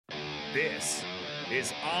This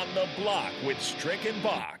is On the Block with Strick and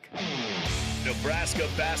Bach. Nebraska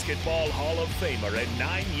Basketball Hall of Famer and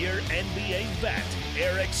 9-year NBA vet,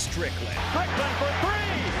 Eric Strickland. Strickland for three!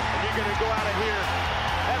 And you're going to go out of here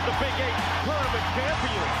as the Big 8 tournament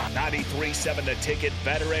champion. 93.7 The Ticket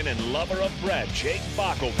veteran and lover of bread, Jake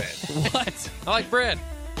Bachelman. What? I like bread.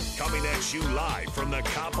 Coming at you live from the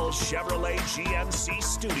Coppel Chevrolet GMC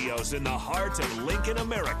studios in the heart of Lincoln,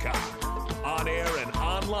 America. On air and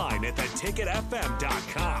online at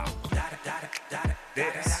theticketfm.com.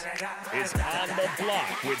 This is On the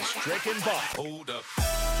Block with Strick and Bach. Hold up.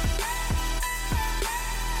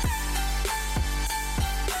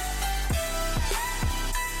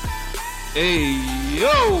 Hey,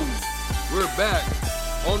 yo! We're back.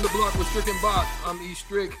 On the Block with Strick and Bach. I'm E.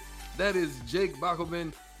 Strick. That is Jake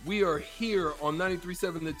Bachelman. We are here on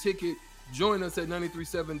 93.7 The Ticket. Join us at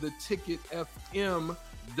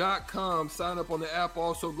 93.7theticketfm.com. Sign up on the app.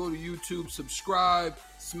 Also go to YouTube, subscribe,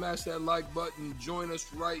 smash that like button. Join us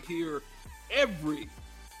right here every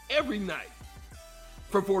night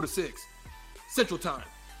from 4 to 6 Central Time.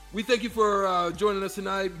 We thank you for joining us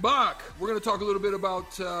tonight. Bach, we're going to talk a little bit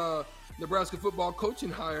about Nebraska football coaching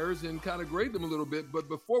hires and kind of grade them a little bit. But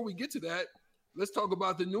before we get to that, let's talk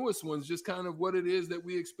about the newest ones, just kind of what it is that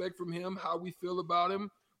we expect from him, how we feel about him.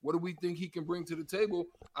 What do we think he can bring to the table?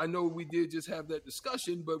 I know we did just have that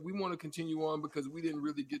discussion, but we want to continue on because we didn't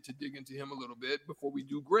really get to dig into him a little bit before we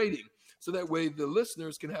do grading. So that way the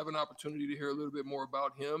listeners can have an opportunity to hear a little bit more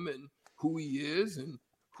about him and who he is and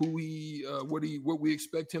who what we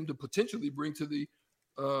expect him to potentially bring to the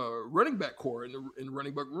running back core in the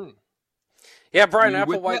running back room. Yeah, Brian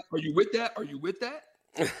Applewhite. Are you with that? Are you with that?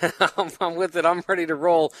 I'm with it. I'm ready to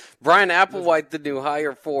roll. Brian Applewhite, the new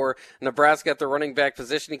hire for Nebraska at the running back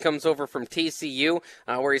position. He comes over from TCU,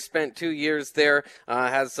 where he spent 2 years there.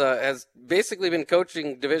 Has basically been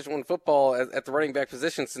coaching Division I football at the running back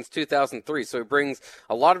position since 2003. So he brings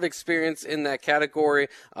a lot of experience in that category.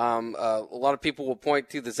 A lot of people will point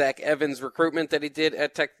to the Zach Evans recruitment that he did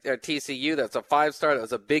at TCU. That's a 5-star. That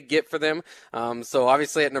was a big get for them. So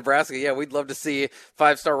obviously at Nebraska, yeah, we'd love to see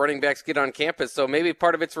 5-star running backs get on campus. So maybe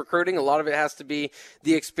part of it's recruiting. A lot of it has to be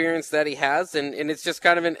the experience that he has, and it's just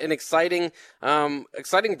kind of an exciting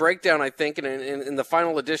breakdown, I think, in the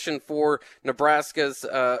final edition for Nebraska's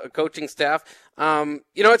coaching staff.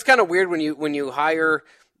 It's kind of weird when you hire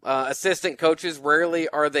assistant coaches. Rarely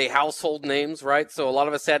are they household names, right? So a lot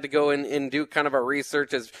of us had to go and do kind of our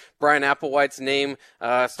research as Brian Applewhite's name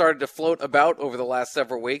started to float about over the last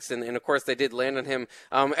several weeks, and of course they did land on him.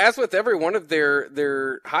 As with every one of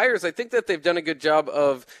their hires, I think that they've done a good job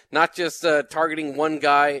of not just targeting one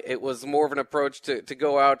guy. It was more of an approach to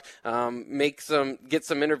go out, get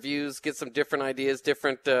some interviews, get some different ideas,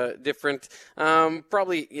 different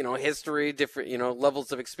probably history, different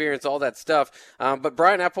levels of experience, all that stuff. But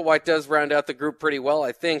Brian Applewhite does round out the group pretty well,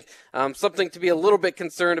 I think. Something to be a little bit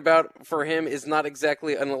concerned about for him is not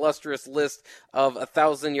exactly an illustrious list of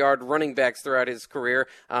 1,000-yard running backs throughout his career.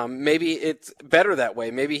 Maybe it's better that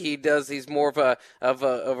way. Maybe he's more of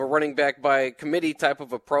a running back by committee type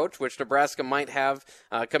of approach, which Nebraska might have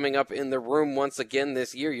coming up in the room once again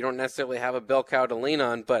this year. You don't necessarily have a bell cow to lean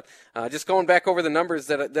on, but just going back over the numbers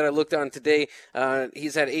that I looked on today,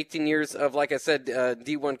 he's had 18 years of, like I said,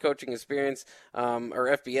 D1 coaching experience,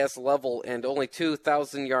 or FBS level, and only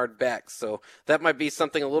 2,000-yard backs. So that might be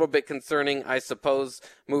something a little bit concerning, I suppose,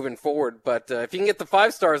 moving forward. But if you can get the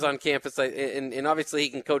 5-stars on campus, and obviously he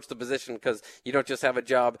can coach the position because you don't just have a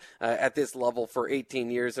job at this level for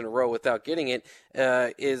 18 years in a row without getting it,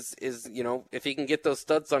 if he can get those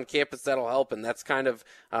studs on campus, that'll help. And that's kind of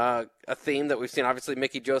a theme that we've seen. Obviously,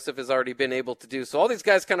 Mickey Joseph has already been able to do. So all these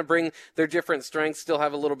guys kind of bring their different strengths, still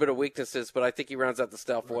have a little bit of weaknesses, but I think he rounds out the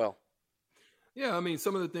staff well. Yeah, I mean,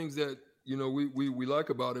 some of the things that, we like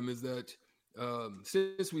about him is that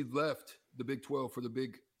since we've left the Big 12 for the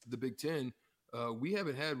Big Ten, we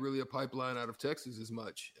haven't had really a pipeline out of Texas as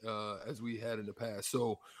much as we had in the past.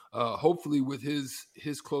 So hopefully with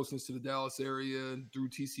his closeness to the Dallas area and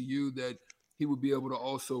through TCU, that he would be able to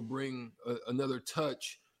also bring another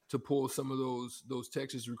touch to pull some of those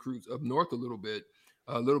Texas recruits up north a little bit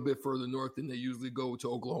further north than they usually go to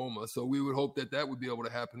Oklahoma. So we would hope that would be able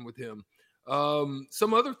to happen with him.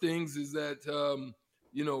 Some other things is that,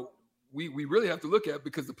 we really have to look at,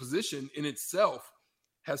 because the position in itself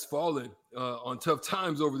has fallen on tough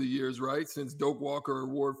times over the years, right? Since Doak Walker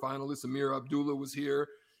Award finalist Amir Abdullah was here,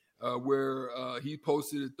 where he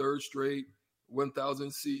posted a third straight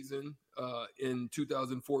 1,000 season in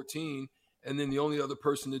 2014. And then the only other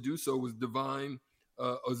person to do so was Divine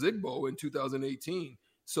Ozigbo in 2018.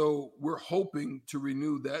 So we're hoping to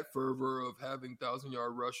renew that fervor of having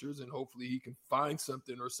 1,000-yard rushers, and hopefully he can find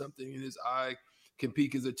something or something in his eye can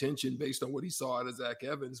pique his attention based on what he saw out of Zach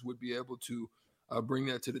Evans, would be able to bring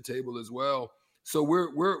that to the table as well. So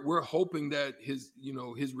we're hoping that his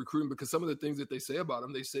recruiting, because some of the things that they say about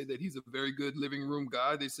him, they say that he's a very good living room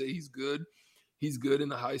guy. They say he's good in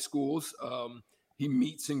the high schools. He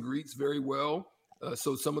meets and greets very well.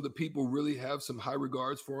 So some of the people really have some high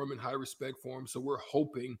regards for him and high respect for him. So we're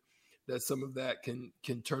hoping that some of that can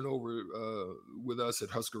turn over with us at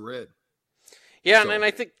Husker Red. Yeah, and I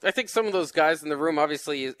think some of those guys in the room,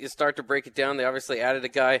 obviously, you start to break it down. They obviously added a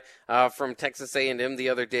guy from Texas A&M the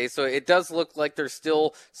other day, so it does look like they're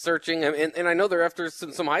still searching, and I know they're after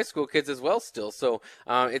some high school kids as well still. So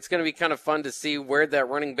it's going to be kind of fun to see where that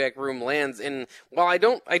running back room lands. And while I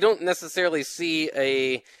don't necessarily see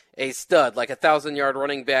a stud like 1,000-yard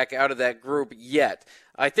running back out of that group yet,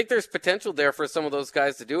 I think there's potential there for some of those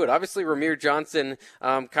guys to do it. Obviously, Ramir Johnson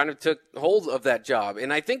kind of took hold of that job,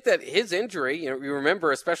 and I think that his injury, you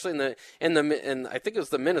remember, especially in I think it was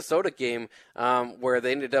the Minnesota game where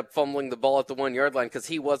they ended up fumbling the ball at the 1-yard line because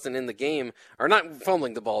he wasn't in the game, or not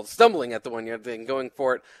fumbling the ball, stumbling at the 1-yard line, going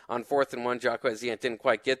for it on 4th and 1. Jacquez didn't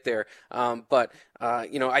quite get there, but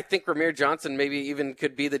I think Ramir Johnson maybe even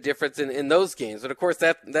could be the difference in those games. But of course,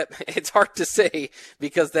 that it's hard to say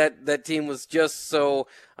because that team was just so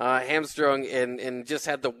hamstrung and just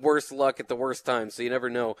had the worst luck at the worst time. So you never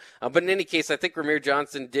know. But in any case, I think Ramir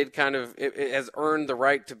Johnson did has earned the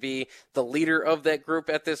right to be the leader of that group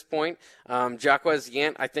at this point. Jacquez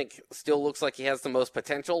Yant, I think, still looks like he has the most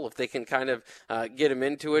potential if they can kind of get him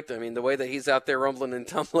into it. I mean, the way that he's out there rumbling and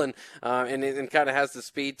tumbling and kind of has the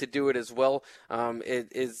speed to do it as well.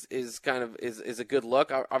 Is a good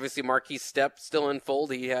look. Obviously, Marquise Stepp still in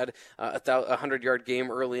fold. He had a 100-yard game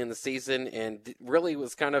early in the season and really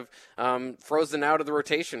was kind of frozen out of the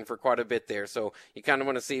rotation for quite a bit there. So you kind of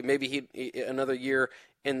want to see maybe another year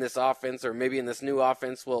in this offense, or maybe in this new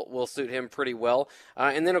offense, will suit him pretty well.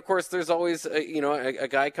 And then, of course, there's always a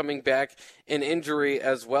guy coming back in injury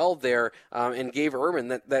as well there, and Gabe Erman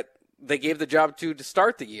that they gave the job to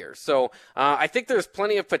start the year. So I think there's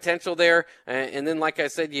plenty of potential there. And then, like I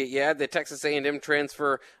said, you add the Texas A&M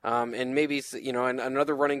transfer and maybe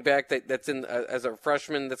another running back that's in as a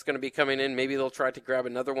freshman that's going to be coming in. Maybe they'll try to grab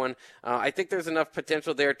another one. I think there's enough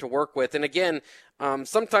potential there to work with. And again,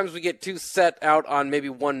 sometimes we get too set out on maybe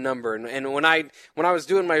one number. And when I was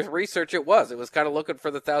doing my research, it was kind of looking for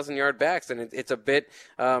the 1,000-yard backs, and it's a bit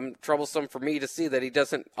troublesome for me to see that he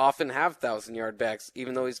doesn't often have 1,000-yard backs,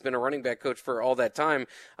 even though he's been a running back coach for all that time.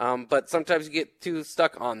 But sometimes you get too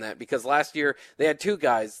stuck on that, because last year they had two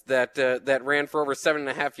guys that ran for over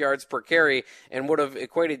 7.5 yards per carry and would have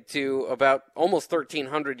equated to about almost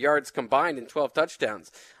 1,300 yards combined in 12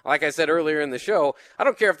 touchdowns. Like I said earlier in the show, I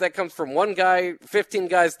don't care if that comes from one guy, 15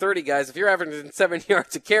 guys, 30 guys. If you're averaging 7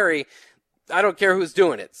 yards a carry, I don't care who's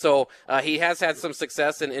doing it. So he has had some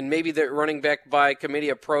success, and maybe the running back by committee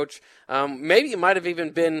approach, maybe it might have even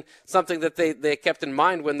been something that they kept in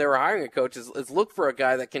mind when they were hiring a coach, is look for a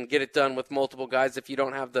guy that can get it done with multiple guys if you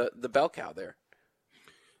don't have the bell cow there.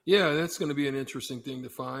 Yeah, that's going to be an interesting thing to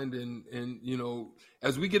find. And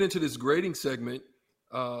as we get into this grading segment,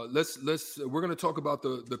 we're going to talk about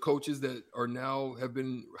the coaches that are now have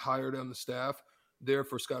been hired on the staff there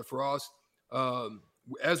for Scott Frost.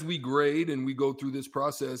 As we grade and we go through this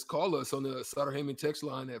process, call us on the Sutter-Heyman text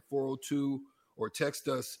line at 402, or text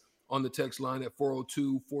us on the text line at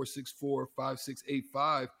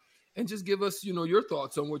 402-464-5685, and just give us, your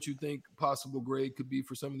thoughts on what you think possible grade could be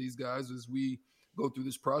for some of these guys as we go through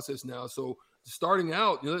this process now. So starting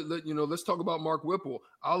out, let's talk about Mark Whipple.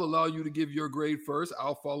 I'll allow you to give your grade first.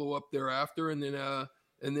 I'll follow up thereafter, and then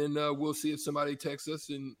we'll see if somebody texts us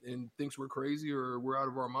and thinks we're crazy or we're out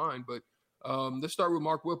of our mind. But let's start with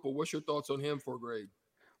Mark Whipple. What's your thoughts on him for a grade?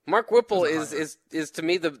 Mark Whipple is to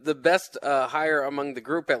me the best hire among the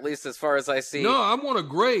group, at least as far as I see. No, I want a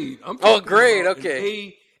grade. Grade.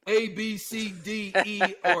 Okay. A, B, C, D, E,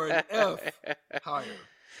 or an F hire.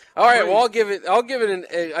 All right. Well, I'll give it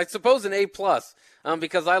I suppose an A+.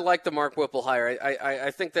 Because I like the Mark Whipple hire.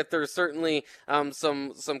 I think that there's certainly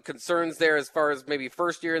some concerns there as far as maybe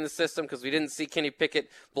first year in the system, because we didn't see Kenny Pickett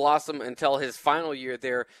blossom until his final year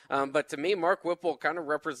there. But to me, Mark Whipple kind of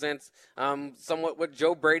represents somewhat what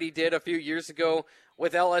Joe Brady did a few years ago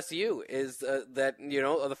with LSU, is that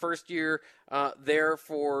the first year there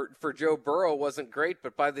for Joe Burrow wasn't great,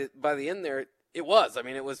 but by the end there, it was. I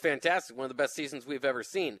mean, it was fantastic. One of the best seasons we've ever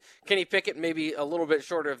seen. Kenny Pickett, maybe a little bit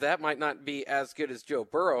shorter of that, might not be as good as Joe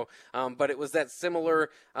Burrow, but it was that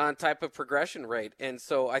similar type of progression rate. And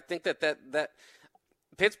so I think that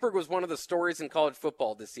Pittsburgh was one of the stories in college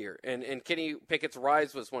football this year, and Kenny Pickett's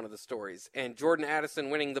rise was one of the stories. And Jordan Addison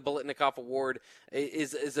winning the Biletnikoff Award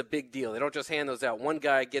is a big deal. They don't just hand those out. One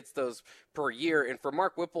guy gets those per year. And for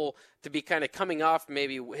Mark Whipple to be kind of coming off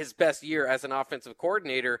maybe his best year as an offensive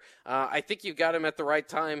coordinator, I think you got him at the right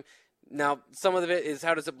time. Now, some of it is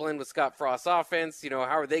how does it blend with Scott Frost's offense? How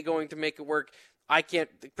are they going to make it work? I can't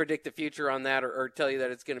predict the future on that or tell you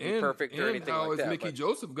that it's going to be perfect or anything like that. And how is Mickey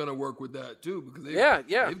Joseph going to work with that, too? Because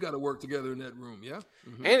they've got to work together in that room, yeah?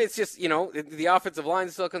 Mm-hmm. And it's just, the offensive line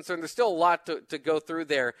is still concerned. There's still a lot to go through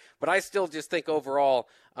there. But I still just think overall,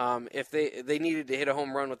 if they needed to hit a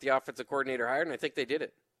home run with the offensive coordinator hired, and I think they did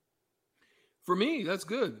it. For me, that's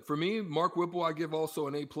good. For me, Mark Whipple, I give also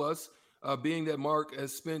an A+, being that Mark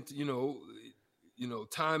has spent,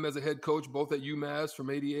 time as a head coach, both at UMass from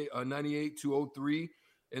 98 to 03,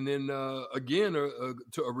 and then again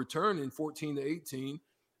to a return in 14 to 18,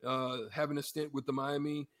 having a stint with the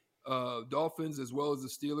Miami Dolphins as well as the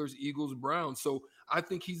Steelers, Eagles, Browns. So I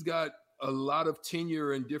think he's got a lot of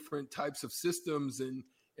tenure in different types of systems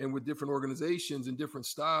and with different organizations and different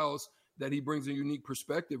styles that he brings a unique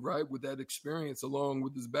perspective, right, with that experience along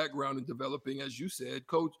with his background in developing, as you said,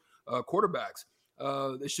 quarterbacks.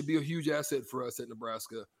 They should be a huge asset for us at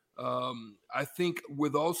Nebraska. I think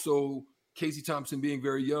with also Casey Thompson being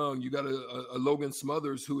very young, you got a Logan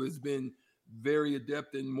Smothers who has been very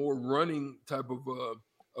adept in more running type of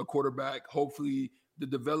a quarterback. Hopefully the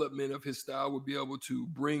development of his style will be able to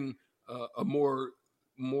bring a more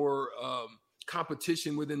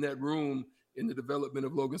competition within that room in the development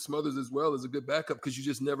of Logan Smothers as well as a good backup, because you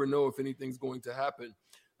just never know if anything's going to happen.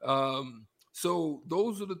 So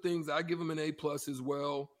those are the things. I give him an A+ as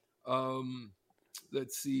well.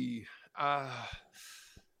 Let's see.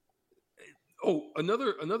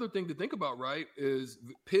 Another thing to think about, right, is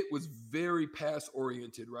Pitt was very pass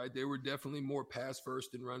oriented, right? They were definitely more pass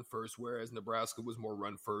first than run first, whereas Nebraska was more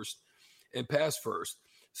run first and pass first.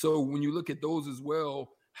 So when you look at those as well,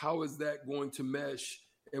 how is that going to mesh,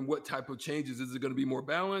 and what type of changes? Is it going to be more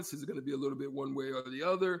balanced? Is it going to be a little bit one way or the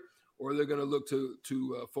other? Or they're going to look to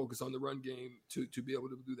focus on the run game to be able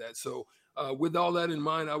to do that. So with all that in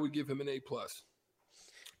mind, I would give him an A+.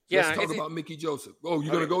 Yeah, let's talk about Mickey Joseph. Oh,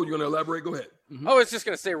 you're going to go? You're going to elaborate? Go ahead. Mm-hmm. I was just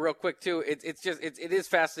going to say real quick, too, it is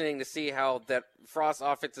fascinating to see how that Frost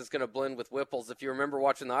offense is going to blend with Whipple's. If you remember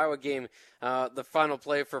watching the Iowa game, the final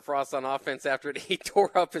play for Frost on offense after it, he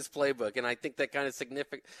tore up his playbook, and I think that kind of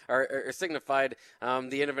signified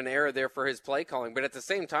the end of an era there for his play calling. But at the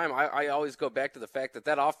same time, I always go back to the fact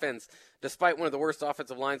that offense, despite one of the worst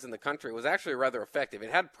offensive lines in the country, was actually rather effective.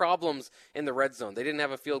 It had problems in the red zone. They didn't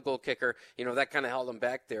have a field goal kicker. That kind of held them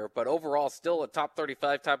back there. But overall, still a top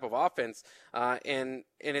 35 type of offense. And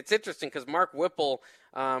it's interesting because Mark Whipple,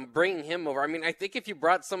 bringing him over, I mean, I think if you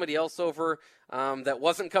brought somebody else over that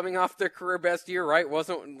wasn't coming off their career best year, right,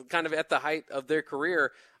 wasn't kind of at the height of their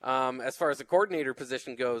career as far as the coordinator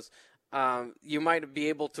position goes, you might be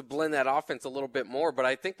able to blend that offense a little bit more. But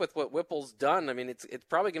I think with what Whipple's done, I mean, it's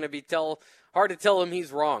probably going to be hard to tell him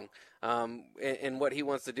he's wrong in what he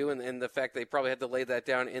wants to do, and the fact they probably had to lay that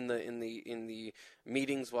down in the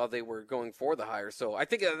meetings while they were going for the hire. So I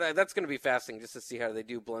think that's going to be fascinating just to see how they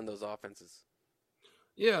do blend those offenses.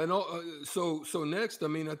 Yeah, and so next, I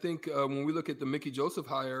mean, I think when we look at the Mickey Joseph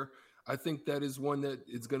hire, I think that is one that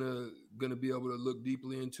is gonna be able to look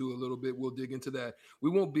deeply into a little bit. We'll dig into that. We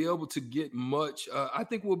won't be able to get much. I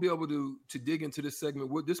think we'll be able to dig into this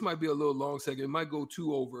segment. This might be a little long segment. It might go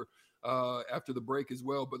 2 over after the break as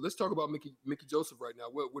well. But let's talk about Mickey Joseph right now.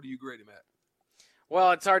 What do you grade him at?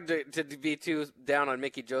 Well, it's hard to be too down on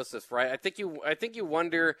Mickey Joseph, right? I think you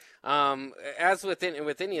wonder, as with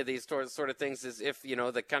any of these sort of things, is if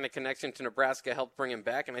the kind of connection to Nebraska helped bring him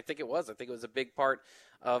back, and I think it was. I think it was a big part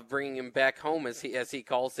of bringing him back home, as he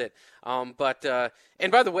calls it. And by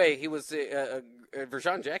the way, he was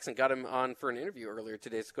Vershawn Jackson got him on for an interview earlier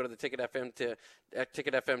today. So go to the Ticket FM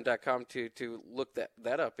ticketfm.com to look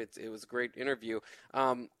that up. It was a great interview.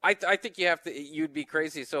 I think you'd be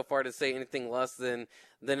crazy so far to say anything less than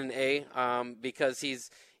an A, because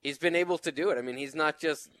he's been able to do it. I mean, he's not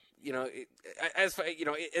just as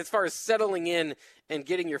far as settling in and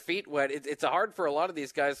getting your feet wet, it's hard for a lot of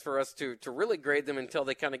these guys for us to really grade them until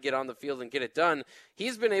they kind of get on the field and get it done.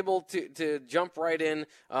 He's been able to jump right in,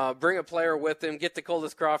 bring a player with him, get to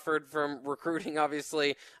Coldis Crawford from recruiting,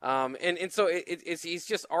 obviously, and so he's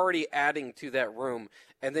just already adding to that room.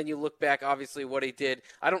 And then you look back, obviously, what he did.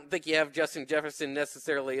 I don't think you have Justin Jefferson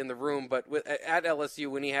necessarily in the room, but at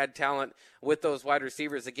LSU when he had talent with those wide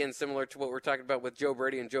receivers, again, similar to what we're talking about with Joe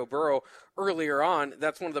Brady and Joe Burrow earlier on,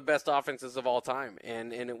 that's one of the best offenses of all time.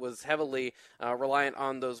 And it was heavily reliant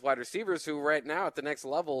on those wide receivers who right now at the next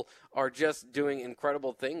level are just doing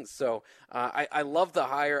incredible things. So I love the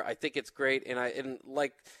hire. I think it's great. And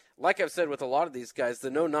like I've said with a lot of these guys,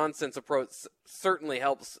 the no-nonsense approach certainly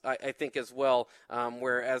helps, I think, as well.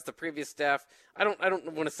 Whereas the previous staff, I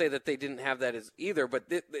don't want to say that they didn't have that as either, but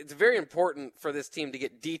it's very important for this team to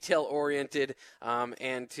get detail-oriented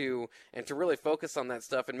and to really focus on that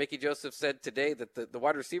stuff. And Mickey Joseph said today that the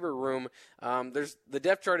wide receiver room, the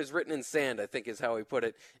depth chart is written in sand, I think is how he put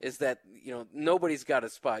it, is that nobody's got a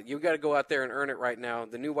spot. You've got to go out there and earn it right now.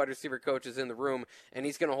 The new wide receiver coach is in the room, and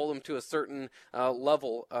he's going to hold them to a certain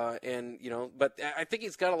level. But I think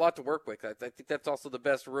he's got a lot to work with. I think that's also the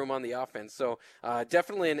best room on the offense. So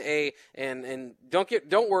definitely an A. And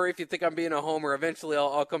don't worry if you think I'm being a homer. Eventually,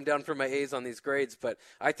 I'll come down from my A's on these grades. But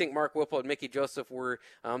I think Mark Whipple and Mickey Joseph were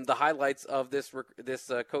the highlights of this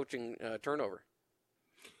coaching turnover.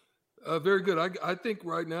 Very good. I think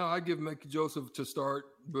right now I give Mickey Joseph to start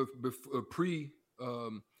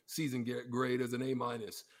pre-season grade as an A-.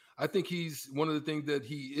 I think he's one of the things that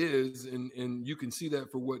he is, and you can see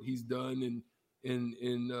that for what he's done in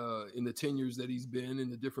the tenures that he's been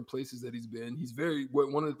in the different places that he's been. He's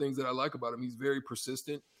one of the things that I like about him, he's very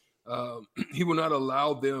persistent. He will not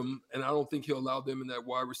allow them, and I don't think he'll allow them in that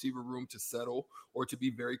wide receiver room to settle or to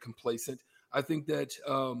be very complacent. I think that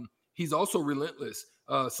he's also relentless.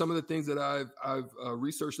 Some of the things that I've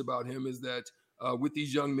researched about him is that with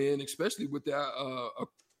these young men, especially with the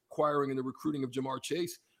acquiring and the recruiting of Jamar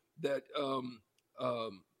Chase, that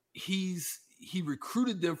he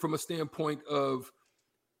recruited them from a standpoint of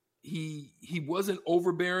he wasn't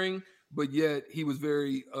overbearing, but yet he was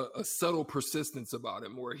very a subtle persistence about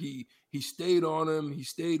him, where he stayed on him, he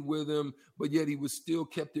stayed with him, but yet he was still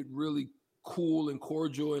kept it really cool and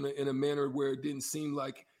cordial in a manner where it didn't seem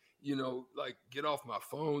like, like, get off my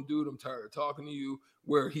phone, dude, I'm tired of talking to you,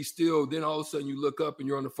 where he still, then all of a sudden you look up and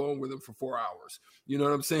you're on the phone with him for 4 hours. You know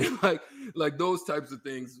what I'm saying? Like those types of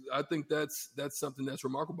things. I think that's something that's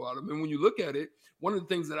remarkable about him. And when you look at it, one of the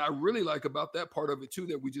things that I really like about that part of it too,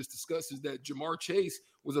 that we just discussed, is that Jamar Chase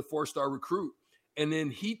was a 4-star recruit. And then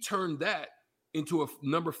he turned that into a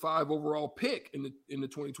number 5 overall pick in the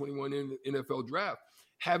 2021 NFL draft,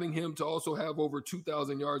 having him to also have over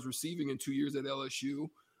 2,000 yards receiving in 2 years at LSU.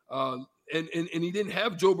 And he didn't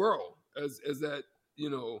have Joe Burrow as that,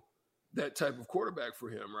 that type of quarterback for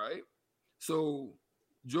him, right? So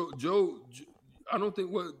Joe, I don't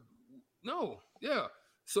think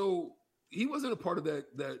So he wasn't a part of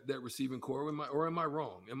that receiving core. Am I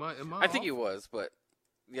wrong? Am I? I think he was, but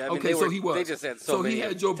yeah. Okay, so he was. They just had so many. He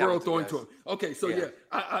had Joe Burrow throwing guys to him. Okay, so yeah.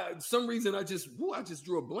 I some reason I just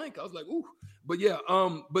drew a blank. I was like, ooh, but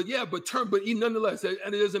nonetheless,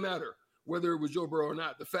 and it doesn't matter whether it was Joe Burrow or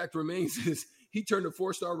not. The fact remains is he turned a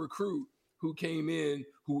 4-star recruit who came in,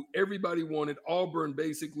 who everybody wanted. Auburn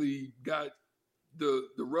basically got the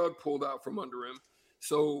rug pulled out from under him.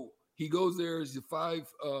 So he goes there as the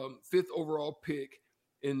 5th overall pick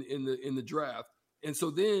in the draft. And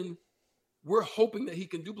so then we're hoping that he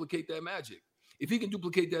can duplicate that magic. If he can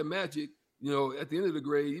duplicate that magic, at the end of the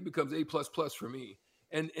grade, he becomes A++ for me.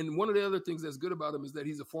 And one of the other things that's good about him is that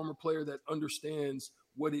he's a former player that understands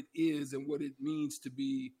what it is and what it means to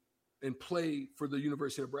be and play for the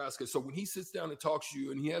University of Nebraska. So when he sits down and talks to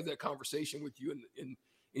you and he has that conversation with you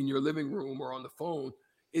in your living room or on the phone,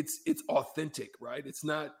 it's authentic, right? It's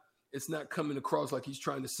not coming across like he's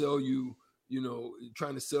trying to sell you,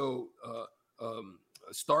 trying to sell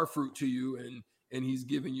star fruit to you and he's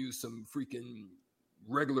giving you some freaking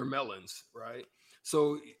regular melons, right?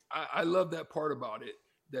 So I love that part about it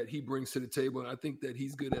that he brings to the table. And I think that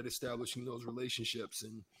he's good at establishing those relationships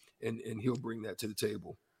and he'll bring that to the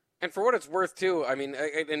table. And for what it's worth, too, I mean,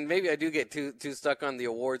 and maybe I do get too stuck on the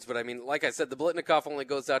awards, but I mean, like I said, the Blitnikoff only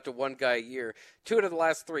goes out to one guy a year. 2 out of the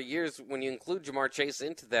last 3 years, when you include Jamar Chase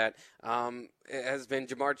into that, it has been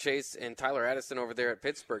Jamar Chase and Tyler Addison over there at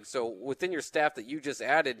Pittsburgh. So within your staff that you just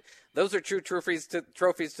added, those are true trophies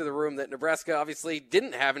to the room that Nebraska obviously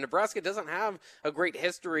didn't have. And Nebraska doesn't have a great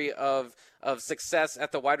history of success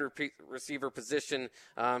at the wide receiver position,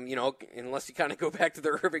 unless you kind of go back to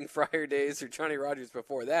the Irving Fryer days or Johnny Rodgers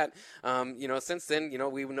before that. Since then,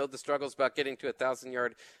 we know the struggles about getting to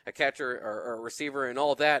 1,000-yard catcher or a receiver and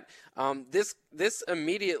all that. This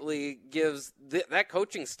immediately gives that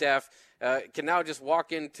coaching staff can now just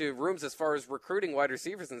walk into rooms as far as recruiting wide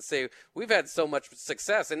receivers and say, we've had so much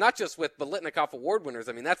success, and not just with Biletnikoff Award winners.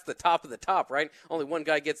 I mean, that's the top of the top, right? Only one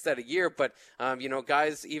guy gets that a year, but,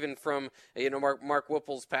 guys even from, Mark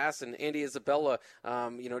Whipple's past and Andy Isabella,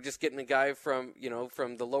 just getting a guy from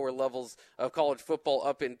the lower levels of college football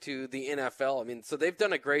up into the NFL. I mean, so they've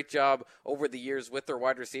done a great job over the years with their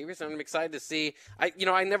wide receivers, and I'm excited to see.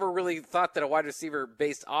 I never really thought that a wide receiver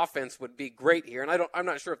based offense would be great here, and I'm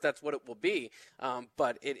not sure if that's what it will be,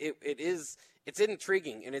 but it is. It's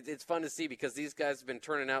intriguing, and it's fun to see because these guys have been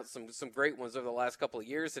turning out some great ones over the last couple of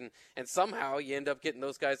years, and somehow you end up getting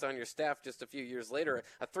those guys on your staff just a few years later.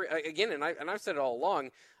 I've said it all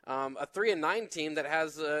along, a 3-9 team that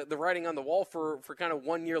has the writing on the wall for kind of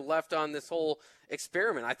 1 year left on this whole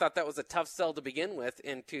experiment. I thought that was a tough sell to begin with,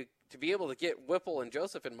 and to be able to get Whipple and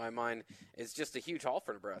Joseph in my mind is just a huge haul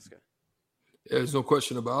for Nebraska. Yeah, there's no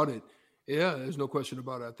question about it. Yeah, there's no question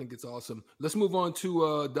about it. I think it's awesome. Let's move on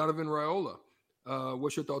to Donovan Raiola.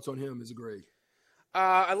 What's your thoughts on him as a grade?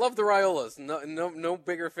 I love the Raiolas. No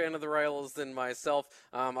bigger fan of the Raiolas than myself.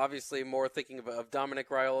 Obviously, more thinking of Dominic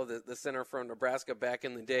Raiola, the center from Nebraska back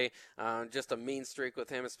in the day. Just a mean streak with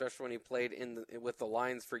him, especially when he played with the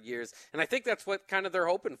Lions for years. And I think that's what kind of they're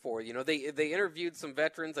hoping for. They interviewed some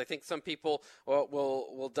veterans. I think some people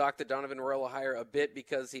will dock the Donovan Raiola hire a bit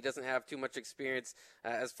because he doesn't have too much experience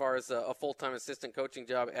as far as a full-time assistant coaching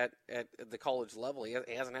job at the college level. He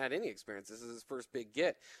hasn't had any experience. This is his first big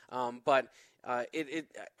get.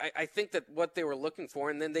 I think that what they were looking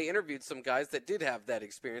for, and then they interviewed some guys that did have that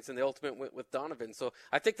experience, and the ultimate went with Donovan. So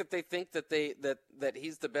I think that they think that that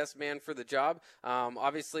he's the best man for the job.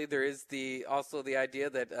 Obviously, there is also the idea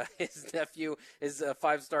that his nephew is a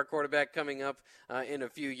 5-star quarterback coming up in a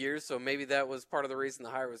few years. So maybe that was part of the reason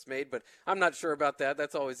the hire was made. But I'm not sure about that.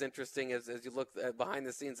 That's always interesting as you look behind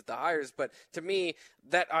the scenes at the hires. But to me,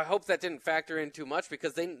 I hope that didn't factor in too much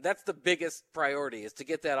because that's the biggest priority is to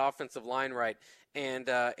get that offensive line right. And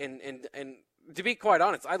to be quite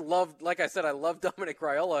honest, I love Dominic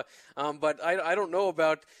Raiola, but I don't know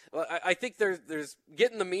about. I think there's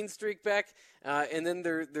getting the mean streak back, and then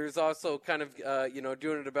there's also kind of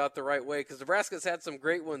doing it about the right way because Nebraska's had some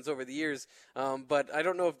great ones over the years, but I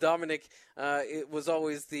don't know if Dominic it was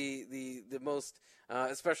always the most,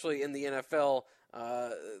 especially in the NFL.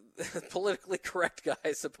 Politically correct guy,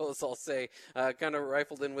 I suppose I'll say, kind of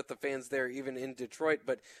rifled in with the fans there, even in Detroit.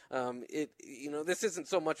 But this isn't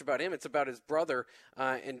so much about him; it's about his brother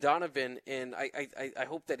and Donovan. And I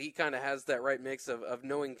hope that he kind of has that right mix of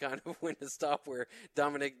knowing kind of when to stop. Where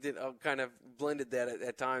Dominic did kind of blended that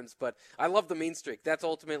at times. But I love the mean streak. That's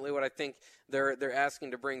ultimately what I think they're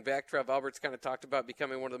asking to bring back. Trev Alberts kind of talked about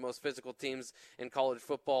becoming one of the most physical teams in college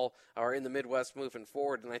football or in the Midwest moving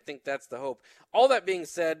forward, and I think that's the hope. All that being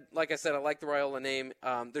said, like I said, I like the Raiola name.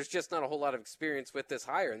 There's just not a whole lot of experience with this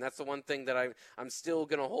hire, and that's the one thing that I'm still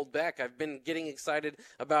going to hold back. I've been getting excited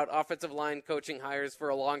about offensive line coaching hires for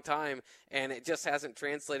a long time, and it just hasn't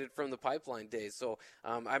translated from the pipeline days. So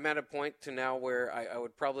I'm at a point to now where I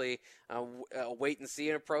would probably wait and see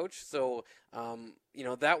an approach. So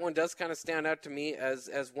that one does kind of stand out to me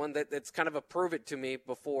as one that's kind of a prove it to me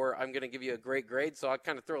before I'm going to give you a great grade. So I'll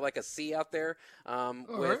kind of throw like a C out there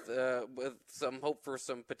with some hope for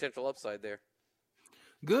some potential upside there.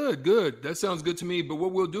 Good. That sounds good to me. But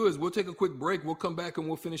what we'll do is we'll take a quick break. We'll come back and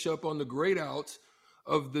we'll finish up on the grade outs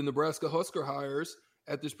of the Nebraska Husker hires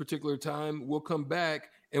at this particular time. We'll come back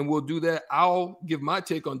and we'll do that. I'll give my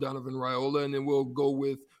take on Donovan Raiola, and then we'll go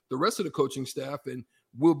with the rest of the coaching staff, and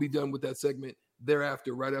we'll be done with that segment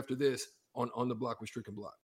thereafter, right after this on the Block with Stricken Block.